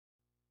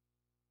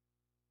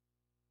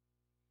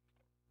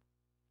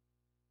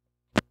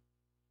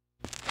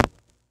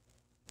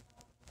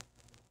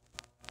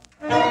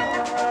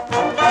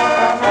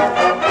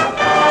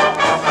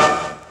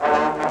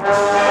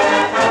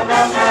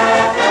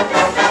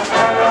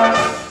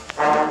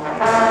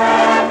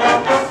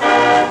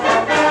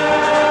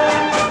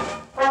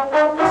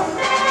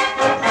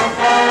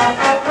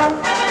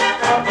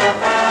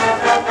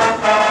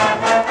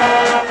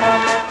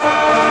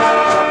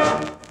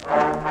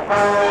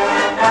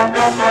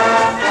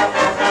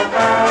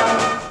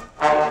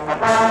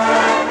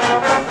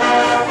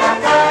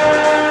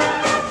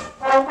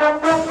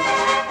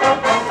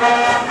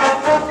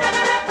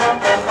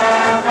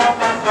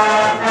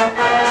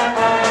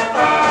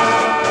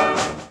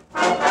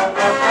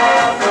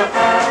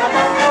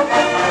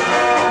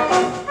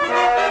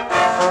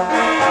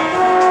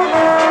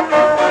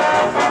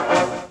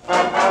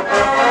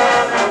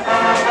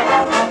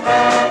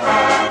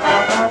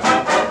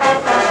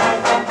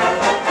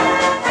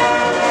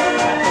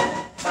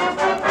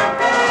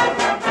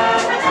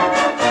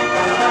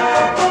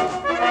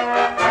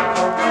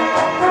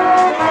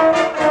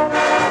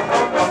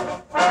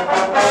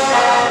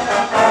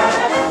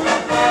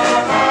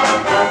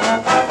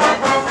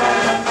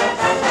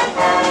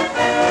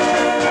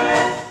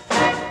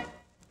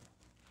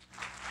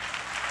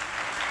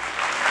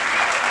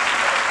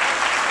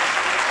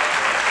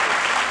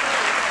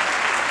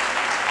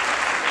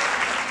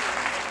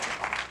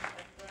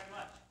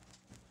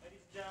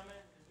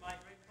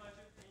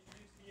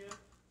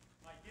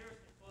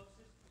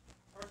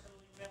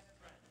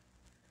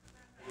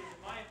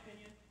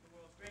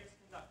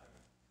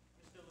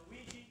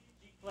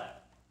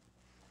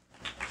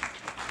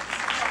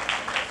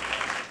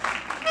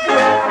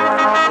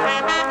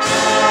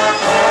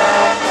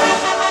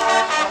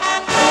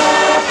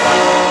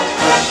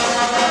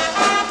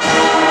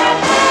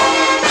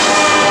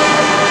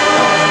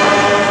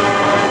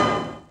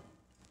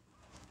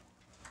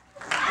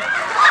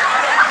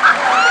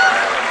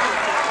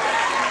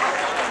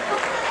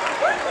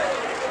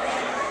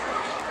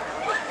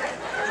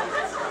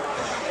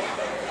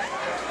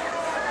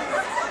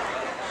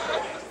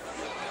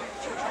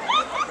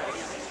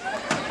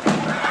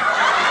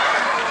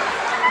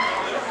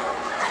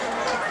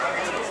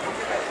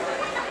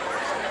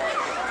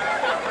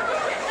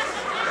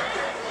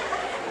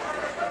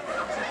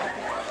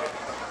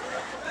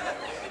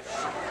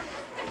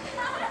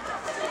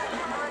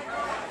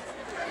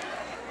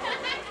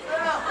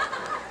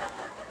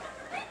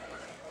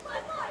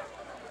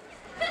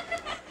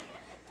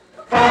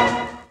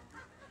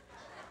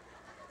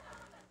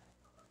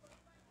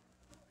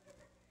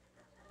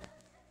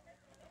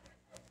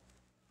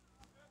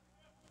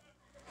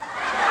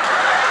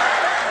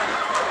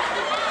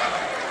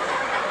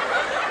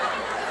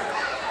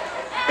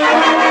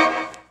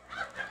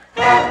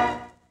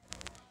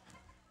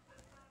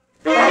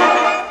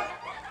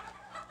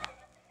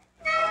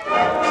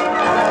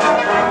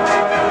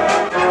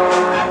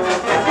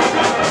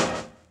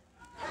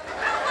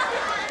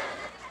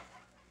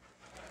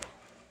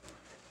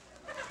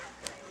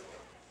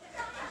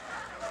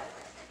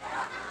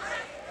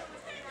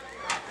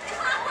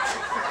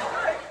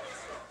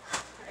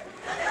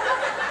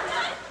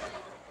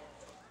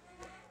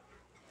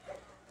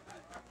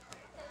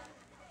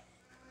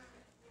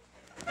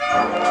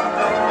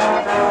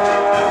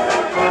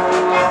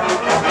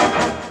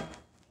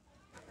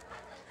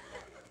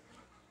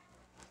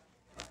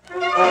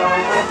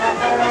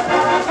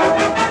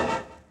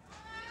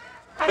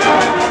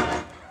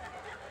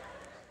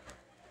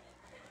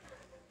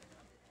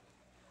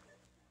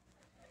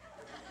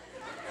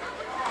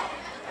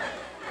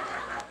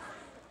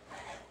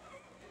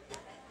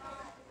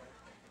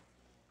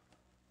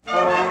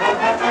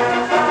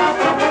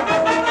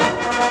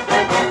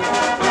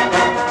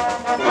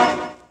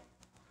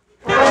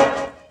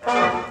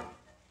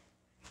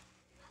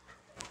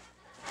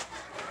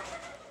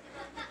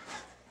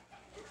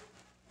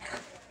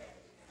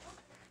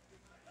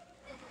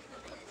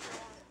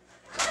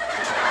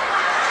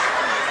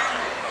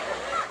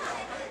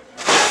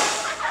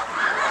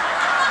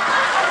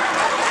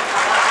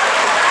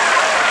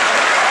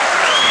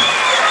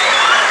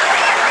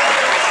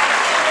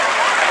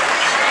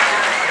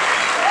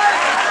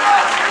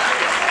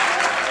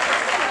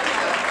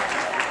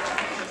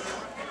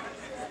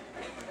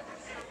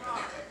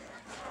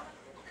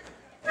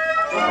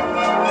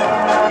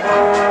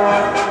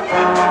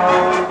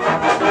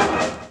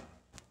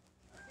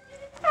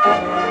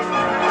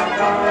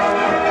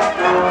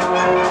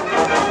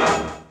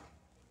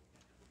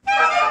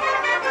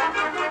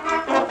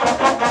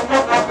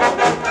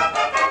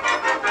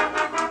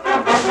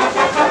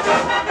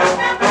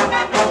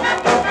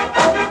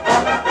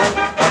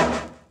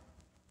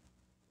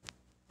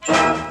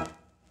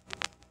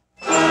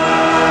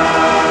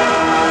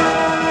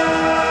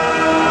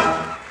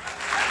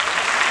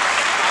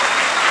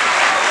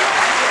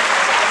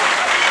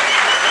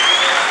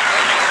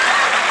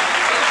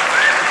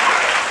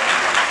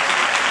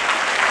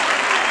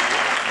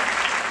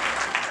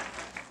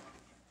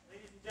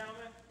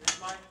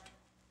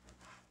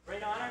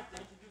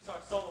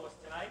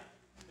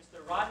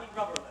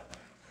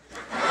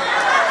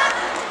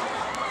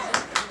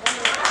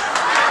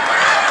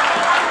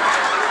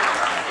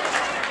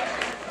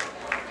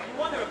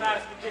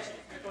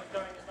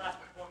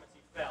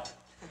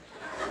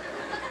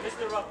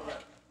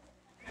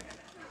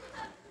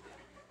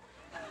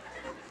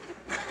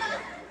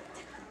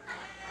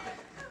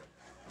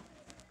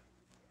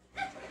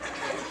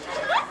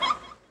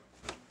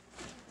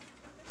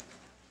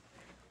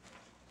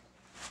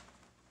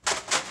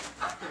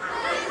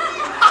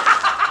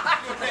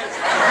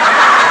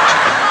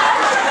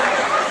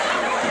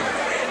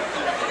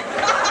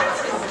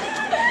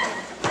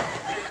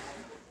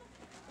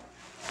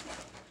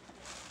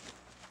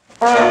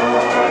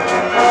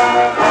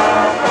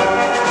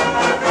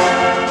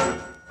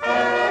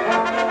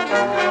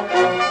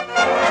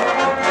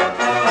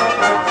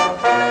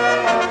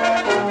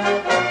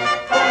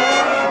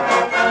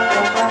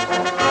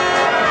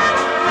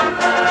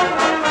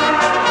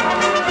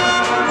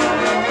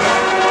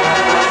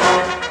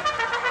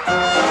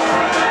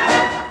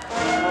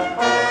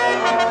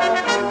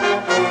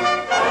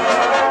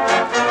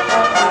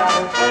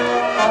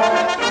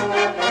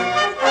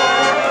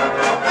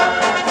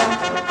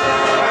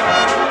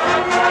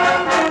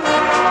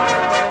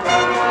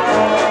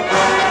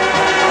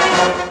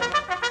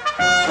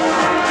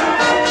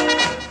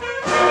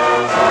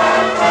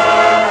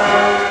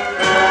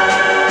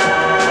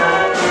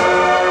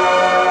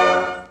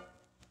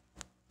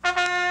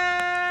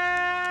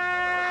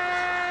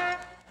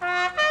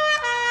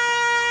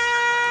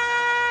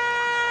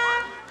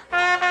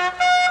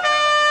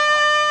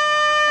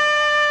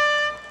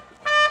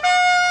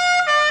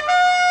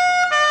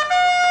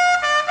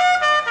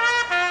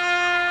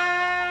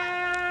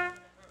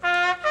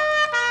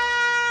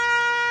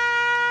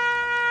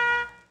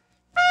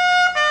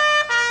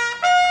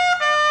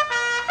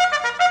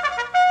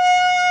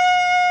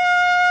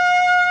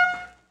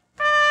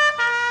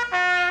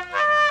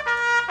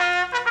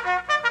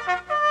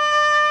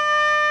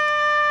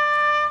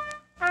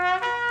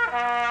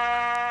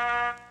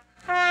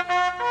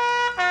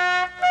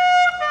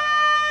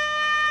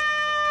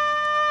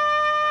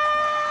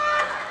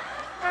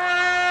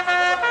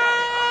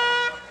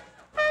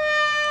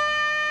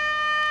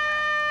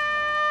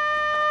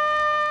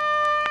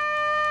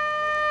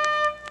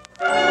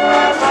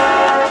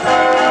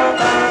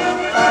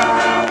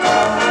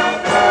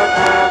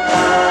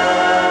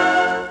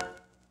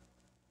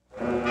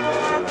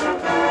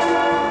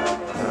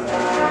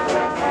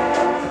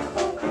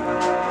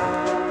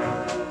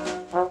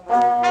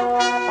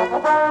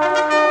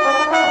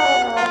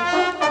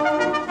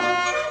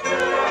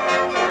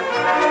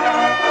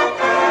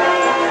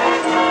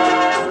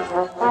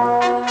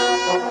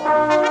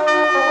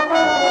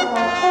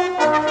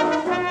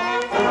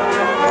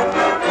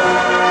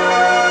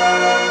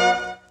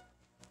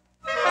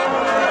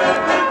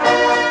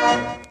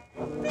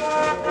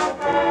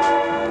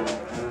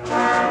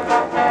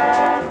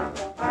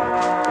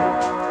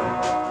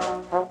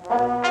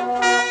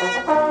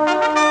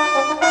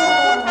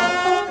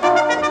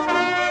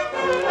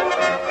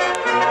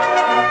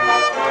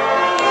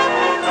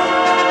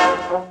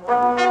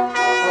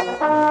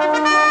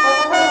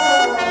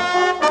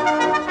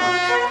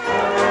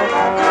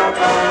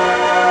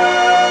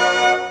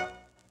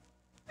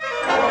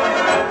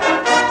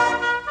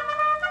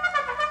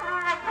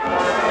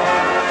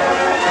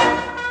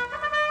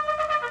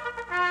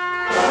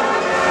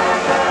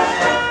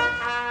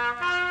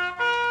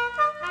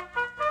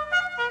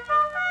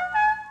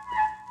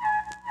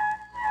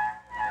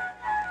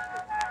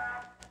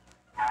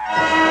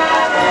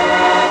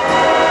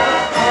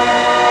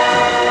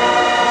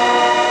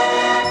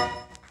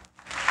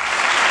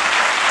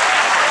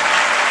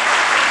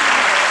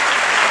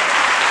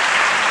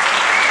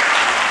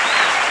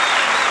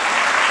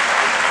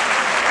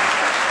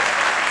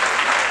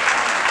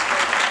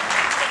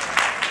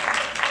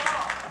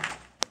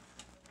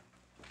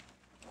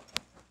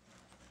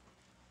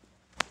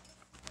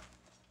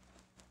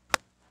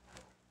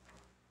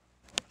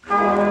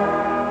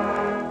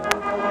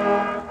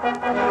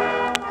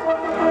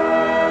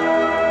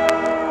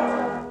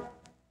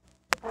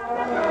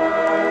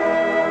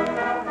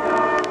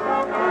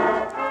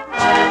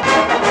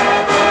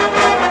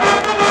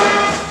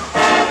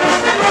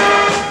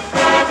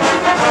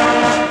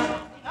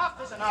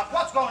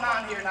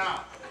on here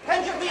now?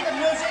 Can you read the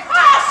music?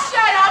 Oh,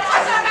 shut up!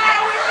 What's the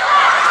matter with you?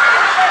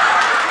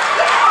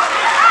 Come on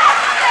here!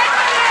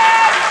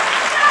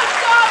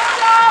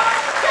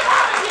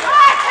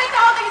 I take the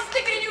whole thing and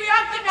stick it in you.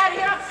 I'm getting out of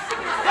here. I'm sick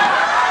of this.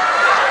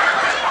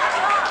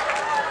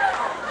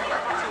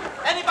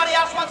 Anybody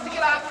else wants to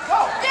get out?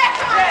 Go! Yeah,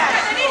 come on!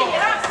 Yeah. An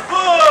idiot, huh?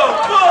 Boo!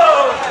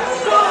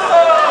 Boo! Boo!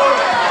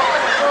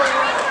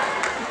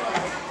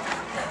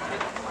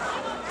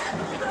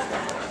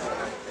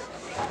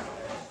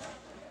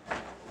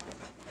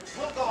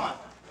 We'll go on.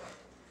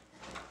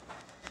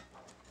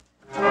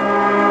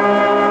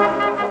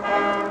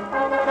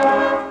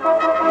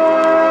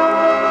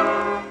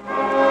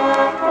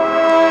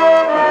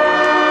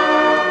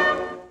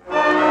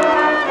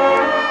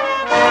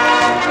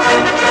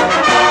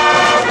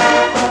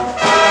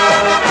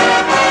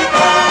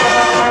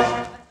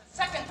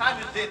 Second time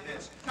you did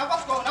this. Now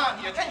what's going on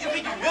here? Can you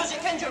read your music?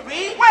 Can you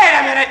read? Wait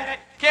a minute!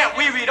 Can't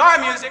we read our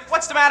music?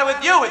 What's the matter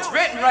with you? It's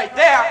written right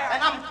there.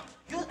 And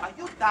are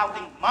you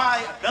doubting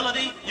my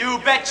ability? You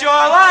bet your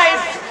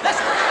life!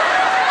 Listen,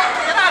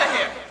 get out of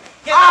here.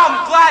 Get I'm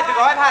out. glad to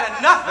go. I've had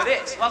enough of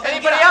this. Well, then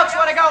Anybody get out. else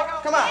want to go?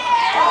 Come on.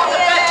 All the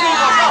bad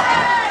people go.